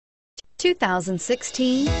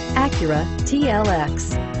2016 Acura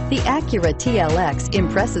TLX. The Acura TLX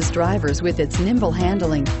impresses drivers with its nimble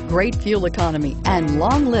handling, great fuel economy, and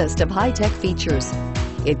long list of high-tech features.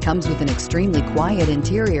 It comes with an extremely quiet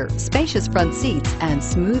interior, spacious front seats, and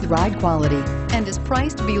smooth ride quality, and is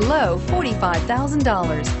priced below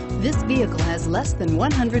 $45,000. This vehicle has less than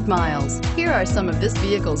 100 miles. Here are some of this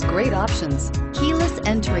vehicle's great options: keyless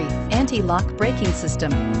entry, anti-lock braking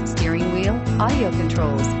system, steering wheel audio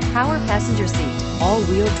controls, power passenger seat,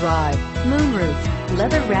 all-wheel drive, moonroof,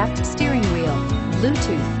 leather-wrapped steering wheel,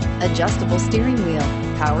 Bluetooth, adjustable steering wheel,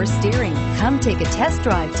 power steering. Come take a test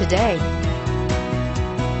drive today.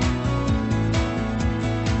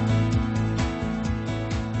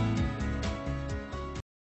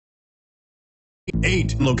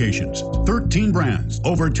 8 locations, 13 brands,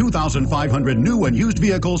 over 2,500 new and used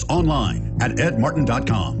vehicles online at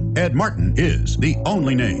edmartin.com. Ed Martin is the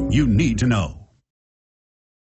only name you need to know.